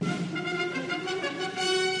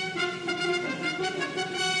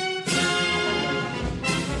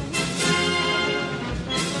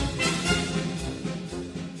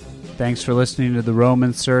Thanks for listening to the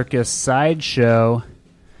Roman Circus Sideshow.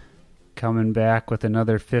 Coming back with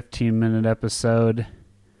another 15-minute episode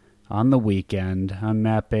on the weekend. I'm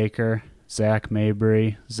Matt Baker, Zach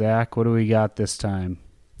Mabry. Zach, what do we got this time?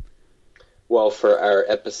 Well, for our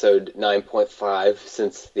episode 9.5,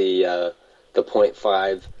 since the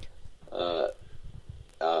 0.5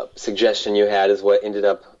 suggestion you had is what ended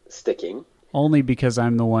up sticking. Only because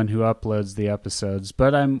I'm the one who uploads the episodes,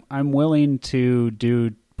 but I'm willing to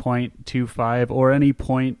do 0.25 or any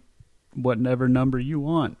point, whatever number you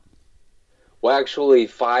want. Well, actually,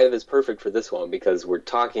 5 is perfect for this one because we're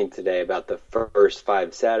talking today about the first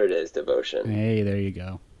 5 Saturdays devotion. Hey, there you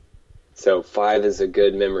go. So 5 is a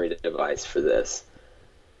good memory device for this.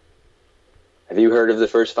 Have you heard of the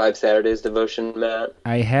first 5 Saturdays devotion, Matt?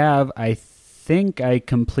 I have. I think I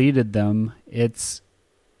completed them.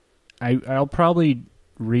 I'll probably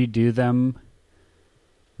redo them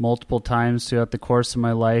multiple times throughout the course of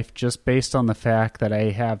my life, just based on the fact that I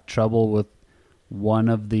have trouble with one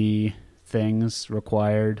of the things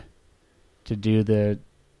required to do the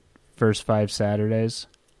first 5 Saturdays,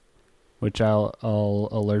 which I'll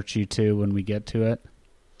alert you to when we get to it.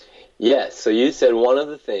 Yes, so you said one of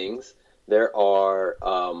the things. There are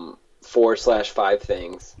 4/5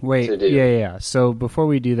 things to do. Yeah. So before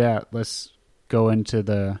we do that, let's go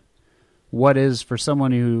into what is, for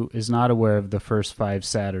someone who is not aware of the first 5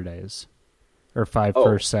 Saturdays, or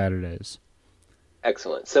first Saturdays.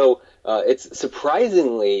 Excellent. So it's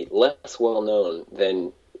surprisingly less well known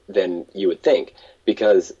than you would think,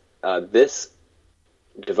 because this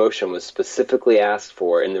devotion was specifically asked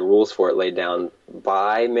for, and the rules for it laid down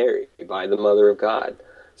by Mary, by the Mother of God.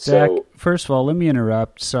 Zach, first of all, let me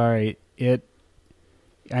interrupt. Sorry. I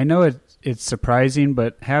know it's surprising,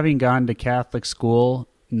 but having gone to Catholic school,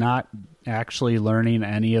 not actually learning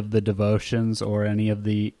any of the devotions or any of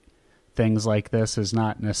the things like this is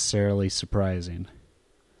not necessarily surprising.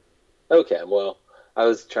 Okay, well, I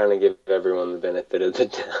was trying to give everyone the benefit of the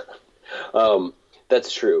doubt.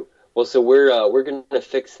 That's true. Well, so we're going to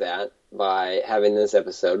fix that by having this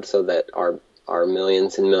episode so that our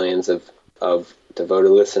millions and millions of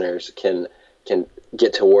devoted listeners can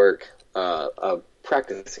get to work of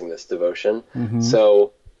practicing this devotion. Mm-hmm.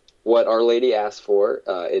 So what Our Lady asked for,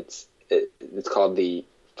 it's called the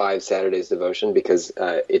 5 Saturdays devotion because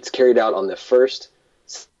it's carried out on the first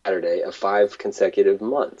Saturday of 5 consecutive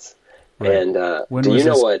months. Right. And when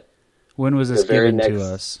was this given to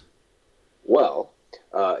us? Well,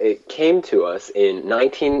 it came to us in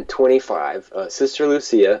 1925. Sister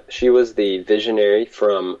Lucia, she was the visionary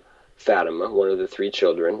from Fatima, one of the 3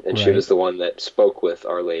 children, and she was the one that spoke with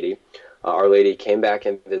Our Lady. Our Lady came back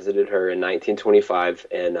and visited her in 1925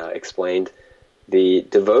 and explained the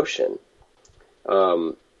devotion.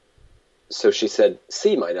 So she said,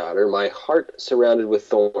 "See, my daughter, my heart surrounded with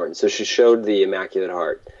thorns." So she showed the Immaculate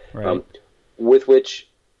Heart, with which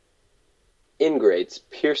ingrates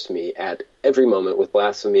pierce me at every moment with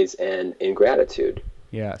blasphemies and ingratitude.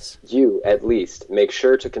 Yes. You, at least, make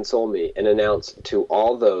sure to console me and announce to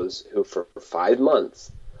all those who for 5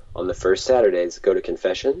 months on the first Saturdays go to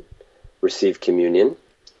confession, receive communion,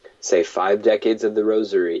 say 5 decades of the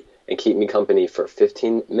Rosary, and keep me company for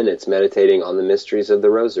 15 minutes meditating on the mysteries of the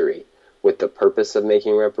Rosary, with the purpose of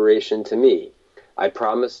making reparation to me. I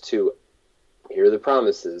promise to, here are the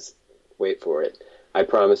promises, wait for it, I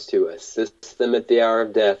promise to assist them at the hour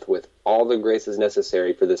of death with all the graces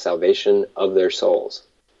necessary for the salvation of their souls.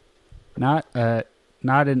 Not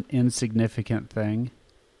an insignificant thing.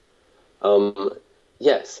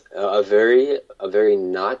 Yes, a very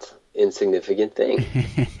not insignificant thing.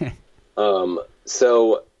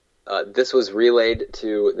 So this was relayed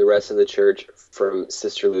to the rest of the church from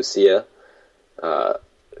Sister Lucia,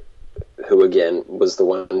 who again was the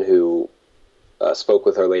one who spoke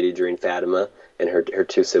with Our Lady during Fatima, and her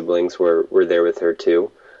 2 siblings were there with her too.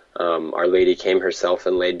 Our Lady came herself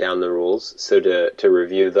and laid down the rules. So to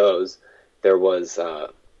review those, there was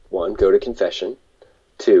 1, go to confession,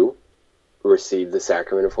 2, receive the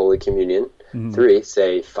sacrament of Holy Communion, 3,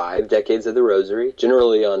 say 5 decades of the Rosary.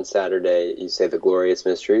 Generally on Saturday, you say the Glorious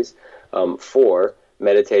Mysteries. 4,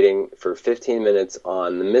 meditating for 15 minutes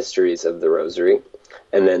on the mysteries of the Rosary.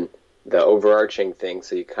 And then the overarching thing,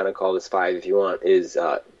 so you kind of call this 5 if you want, is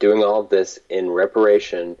doing all of this in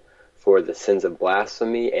reparation for the sins of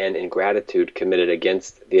blasphemy and ingratitude committed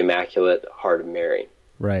against the Immaculate Heart of Mary.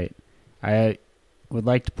 Right. I would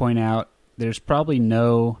like to point out there's probably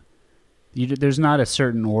there's not a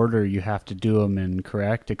certain order you have to do them in,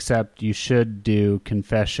 correct? Except you should do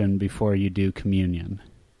confession before you do communion.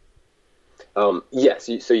 Yes,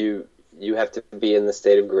 so you have to be in the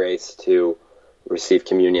state of grace to receive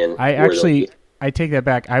communion. I take that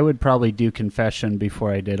back. I would probably do confession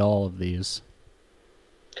before I did all of these.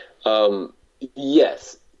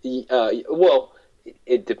 Yes. Well,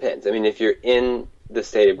 it depends. I mean, if you're in the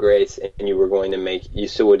state of grace and you were going to you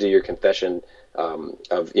still would do your confession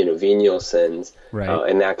of venial sins, right?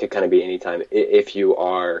 And that could kind of be any time. If you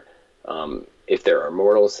are, if there are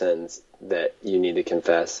mortal sins that you need to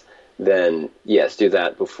confess, then yes, do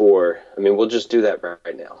that before. I mean, we'll just do that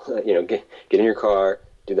right now. Get in your car,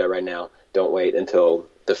 do that right now. Don't wait until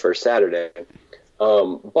the first Saturday.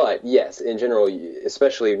 But yes, in general,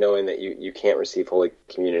 especially knowing that you can't receive Holy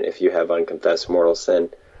Communion if you have unconfessed mortal sin,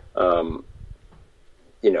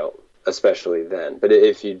 especially then. But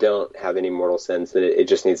if you don't have any mortal sins, then it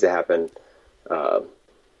just needs to happen,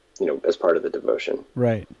 as part of the devotion.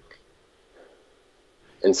 Right.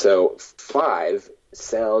 And so 5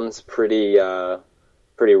 sounds pretty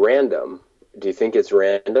random. Do you think it's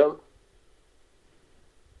random?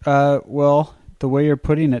 Well, the way you're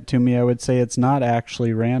putting it to me, I would say it's not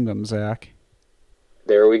actually random, Zach.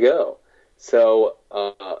 There we go. So,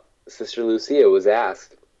 Sister Lucia was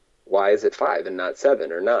asked, why is it 5 and not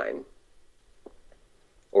 7 or 9?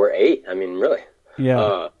 Or 8? I mean, really?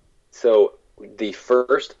 Yeah. So, the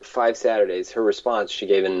first 5 Saturdays, her response she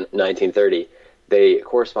gave in 1930, they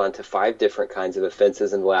correspond to 5 different kinds of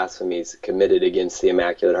offenses and blasphemies committed against the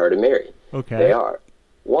Immaculate Heart of Mary. Okay. They are: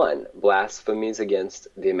 1, blasphemies against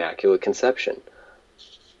the Immaculate Conception.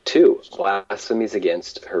 2, blasphemies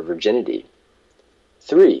against her virginity.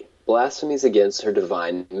 3, blasphemies against her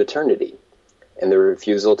divine maternity and the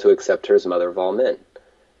refusal to accept her as mother of all men.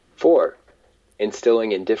 4,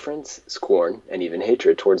 instilling indifference, scorn, and even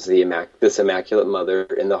hatred towards this Immaculate Mother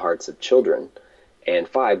in the hearts of children. And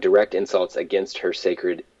 5, direct insults against her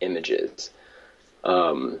sacred images.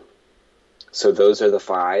 So those are the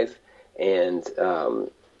 5. And,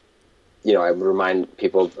 I would remind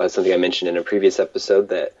people of something I mentioned in a previous episode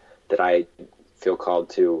that I feel called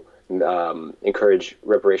to encourage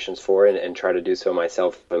reparations for and try to do so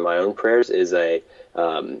myself in my own prayers is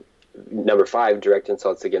number 5, direct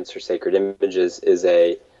insults against her sacred images, is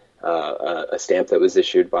a stamp that was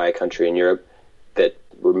issued by a country in Europe that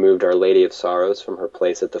removed Our Lady of Sorrows from her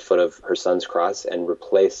place at the foot of her son's cross and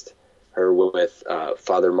replaced her with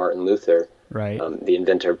Father Martin Luther, right, the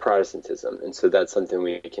inventor of Protestantism. And so that's something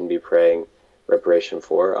we can be praying reparation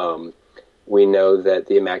for. We know that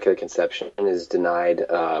the Immaculate Conception is denied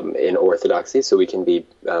in Orthodoxy, so we can be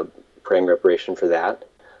praying reparation for that.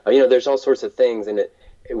 There's all sorts of things, and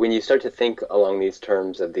when you start to think along these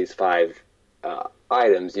terms of these 5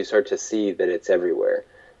 items, you start to see that it's everywhere.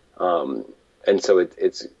 And so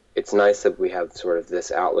it's nice that we have sort of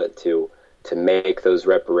this outlet to make those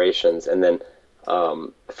reparations, and then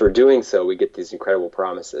for doing so, we get these incredible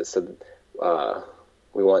promises. So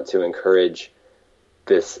we want to encourage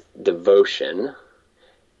this devotion,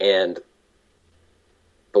 and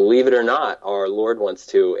believe it or not, our Lord wants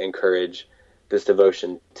to encourage this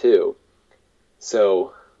devotion too.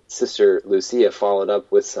 So Sister Lucia followed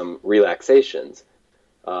up with some relaxations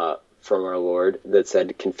from our Lord that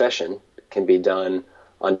said confession can be done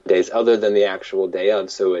on days other than the actual day of,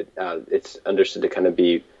 so it's understood to kind of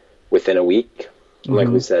be within a week. Mm-hmm. Like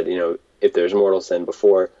we said, if there's mortal sin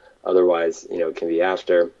before, otherwise, it can be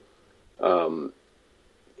after.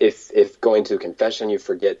 If going to confession you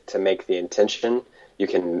forget to make the intention, you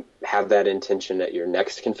can have that intention at your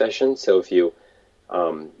next confession. So if you,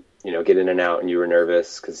 get in and out and you were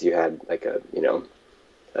nervous because you had like a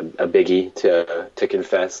biggie to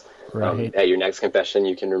confess, right, at your next confession,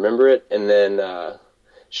 you can remember it. And then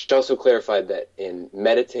she also clarified that in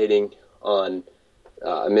meditating on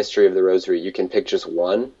a mystery of the Rosary, you can pick just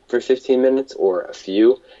one for 15 minutes or a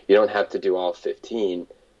few. You don't have to do all 15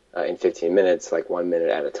 in 15 minutes, like 1 minute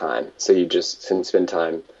at a time. So you just can spend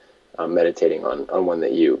time meditating on one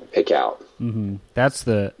that you pick out. Mm-hmm. That's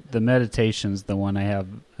the meditation's the one I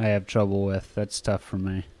have trouble with. That's tough for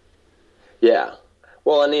me. Yeah.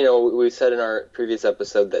 Well, and we said in our previous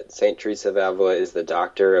episode that Saint Teresa of Avila is the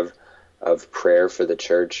doctor of prayer for the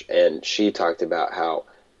church, and she talked about how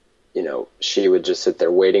she would just sit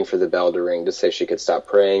there waiting for the bell to ring to say she could stop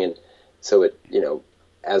praying. And so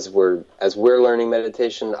as we're learning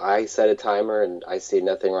meditation, I set a timer, and I see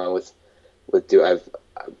nothing wrong with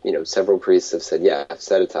several priests have said, yeah, I've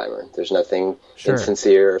set a timer. There's nothing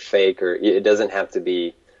insincere or fake, or it doesn't have to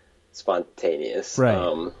be spontaneous.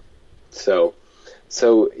 Right. So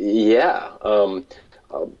yeah.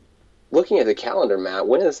 Looking at the calendar, Matt,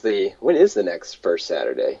 when is the next first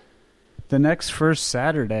Saturday? The next first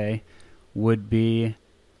Saturday would be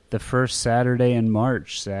the first Saturday in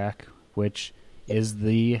March, Zach, which is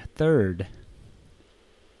the 3rd.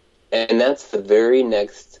 And that's the very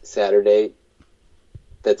next Saturday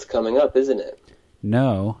that's coming up, isn't it?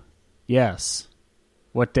 No. Yes.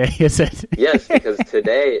 What day is it? Yes, because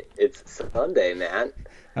today it's Sunday, Matt.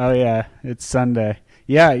 Oh, yeah. It's Sunday.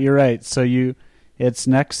 Yeah, you're right. So it's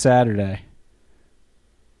next Saturday.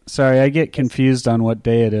 Sorry, I get confused on what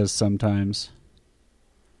day it is sometimes.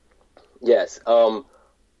 Yes,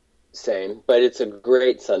 same. But it's a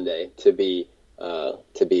great Sunday to be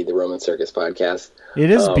the Roman Circus podcast.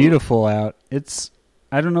 It is beautiful out.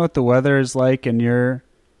 I don't know what the weather is like in your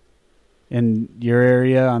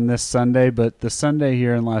area on this Sunday, but the Sunday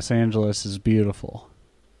here in Los Angeles is beautiful.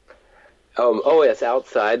 Oh, yes,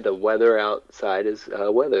 outside. The weather outside is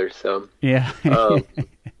weather, so... Yeah.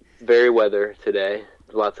 Very weather today.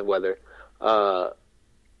 Lots of weather.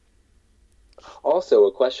 Also,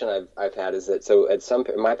 a question I've had is that, so at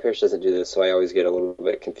my parish doesn't do this, so I always get a little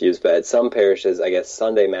bit confused, but at some parishes, I guess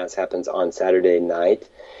Sunday Mass happens on Saturday night.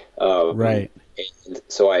 Right. And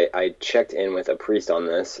so I checked in with a priest on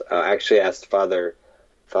this. I actually asked Father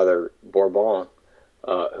Bourbon,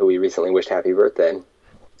 who we recently wished happy birthday.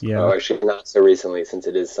 Yeah. Actually, not so recently, since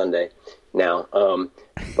it is Sunday now.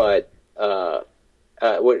 But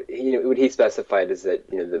what he specified is that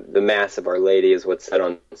the Mass of Our Lady is what's said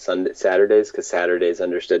on Saturdays, because Saturday is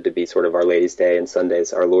understood to be sort of Our Lady's Day, and Sunday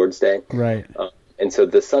is Our Lord's Day. Right. And so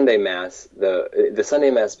the Sunday Mass, the Sunday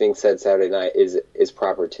Mass being said Saturday night is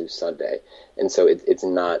proper to Sunday, and so it's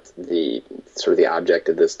not the sort of the object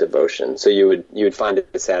of this devotion. So you would find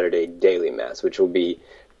a Saturday daily Mass, which will be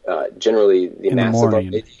generally the Mass of Our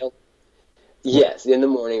Lady. Yes, in the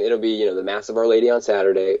morning it'll be the Mass of Our Lady on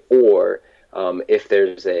Saturday, or if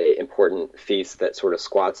there's a important feast that sort of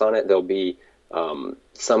squats on it, there'll be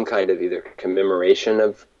some kind of either commemoration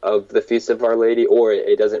of the Feast of Our Lady, or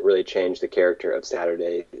it doesn't really change the character of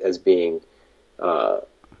Saturday as being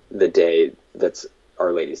the day that's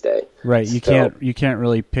Our Lady's Day. Right. You can't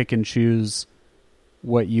really pick and choose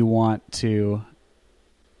what you want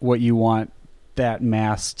that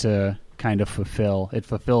Mass to kind of fulfill. It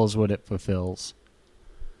fulfills what it fulfills,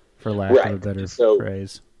 for lack of a better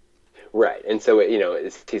phrase. Right, and so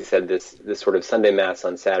as he said, this sort of Sunday Mass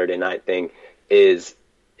on Saturday night thing is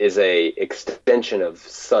a extension of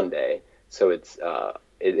Sunday, so it's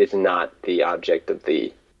not the object of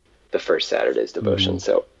the first Saturday's devotion.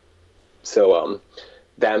 Mm-hmm. So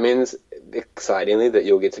that means, excitingly, that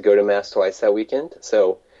you'll get to go to Mass twice that weekend.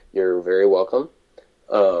 So you're very welcome.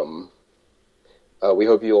 We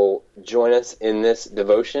hope you'll join us in this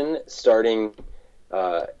devotion starting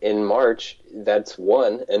in March. That's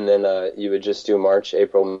one, and then you would just do March,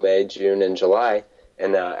 April, May, June, and July,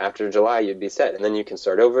 and after July you'd be set, and then you can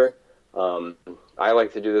start over. I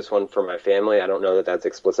like to do this one for my family. I don't know that that's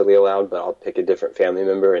explicitly allowed, but I'll pick a different family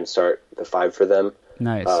member and start the 5 for them.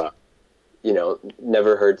 Nice.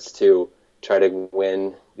 Never hurts to try to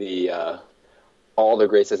win all the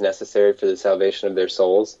graces necessary for the salvation of their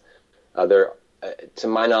souls. To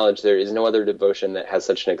my knowledge, there is no other devotion that has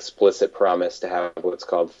such an explicit promise to have what's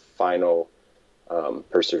called final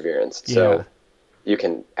perseverance. Yeah. So you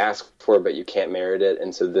can ask for it, but you can't merit it.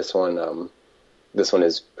 And so this one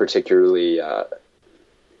is particularly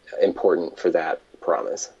important for that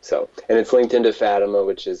promise. So, and it's linked into Fatima,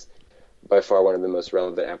 which is by far one of the most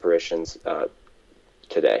relevant apparitions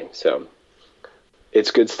today. So it's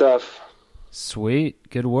good stuff. Sweet.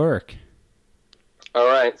 Good work. All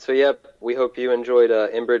right. So, we hope you enjoyed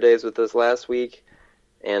Ember Days with us last week,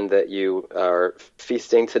 and that you are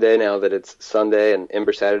feasting today now that it's Sunday and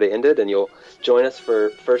Ember Saturday ended, and you'll join us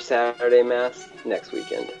for First Saturday Mass next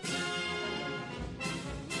weekend.